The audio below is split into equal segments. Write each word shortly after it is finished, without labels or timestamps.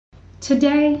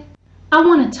Today, I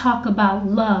want to talk about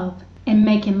love and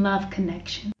making love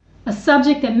connection, a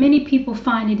subject that many people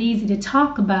find it easy to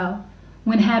talk about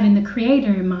when having the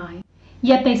Creator in mind,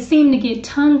 yet they seem to get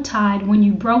tongue-tied when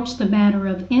you broach the matter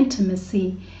of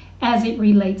intimacy as it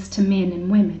relates to men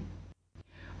and women.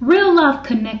 Real love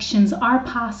connections are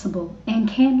possible and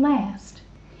can last.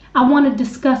 I want to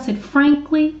discuss it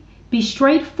frankly, be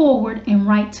straightforward, and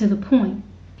right to the point.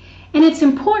 And it's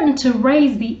important to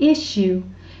raise the issue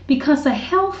because a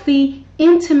healthy,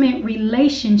 intimate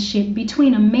relationship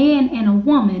between a man and a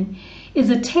woman is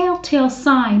a telltale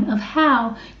sign of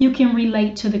how you can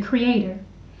relate to the Creator.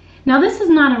 Now, this is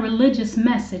not a religious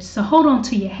message, so hold on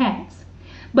to your hats.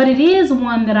 But it is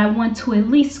one that I want to at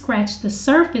least scratch the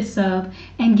surface of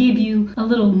and give you a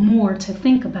little more to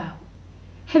think about.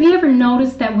 Have you ever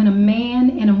noticed that when a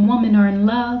man and a woman are in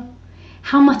love,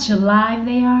 how much alive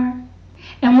they are?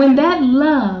 And when that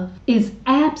love is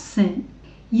absent,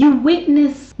 you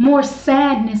witness more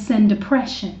sadness and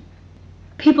depression.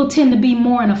 People tend to be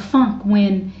more in a funk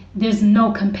when there's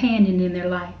no companion in their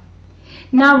life.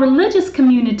 Now, religious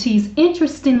communities,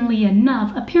 interestingly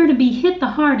enough, appear to be hit the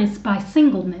hardest by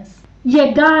singleness.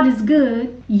 Yet God is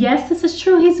good. Yes, this is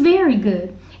true. He's very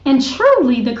good. And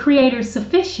truly, the Creator is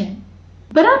sufficient.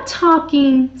 But I'm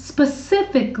talking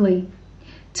specifically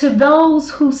to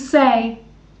those who say,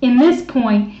 in this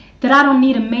point, that I don't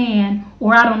need a man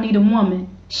or I don't need a woman.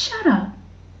 Shut up.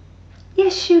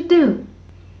 Yes, you do.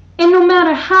 And no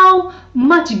matter how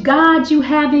much God you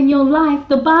have in your life,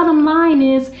 the bottom line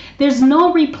is there's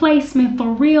no replacement for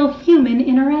real human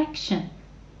interaction.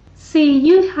 See,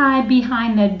 you hide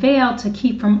behind that veil to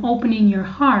keep from opening your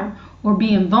heart or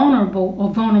being vulnerable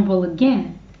or vulnerable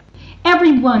again.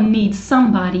 Everyone needs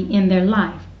somebody in their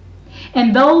life.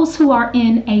 And those who are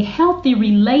in a healthy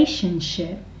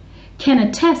relationship can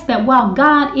attest that while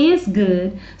God is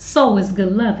good, so is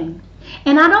good loving.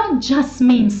 And I don't just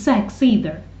mean sex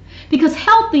either, because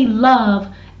healthy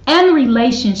love and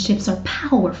relationships are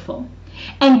powerful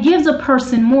and gives a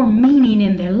person more meaning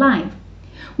in their life.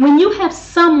 When you have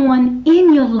someone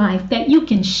in your life that you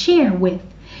can share with,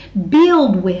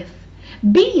 build with,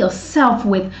 be yourself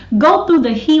with, go through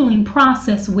the healing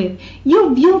process with,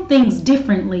 you view things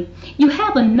differently. You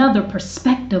have another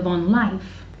perspective on life.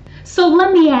 So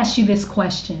let me ask you this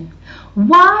question.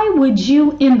 Why would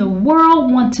you in the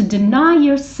world want to deny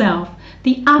yourself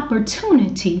the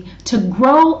opportunity to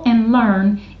grow and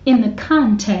learn in the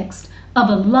context of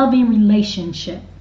a loving relationship?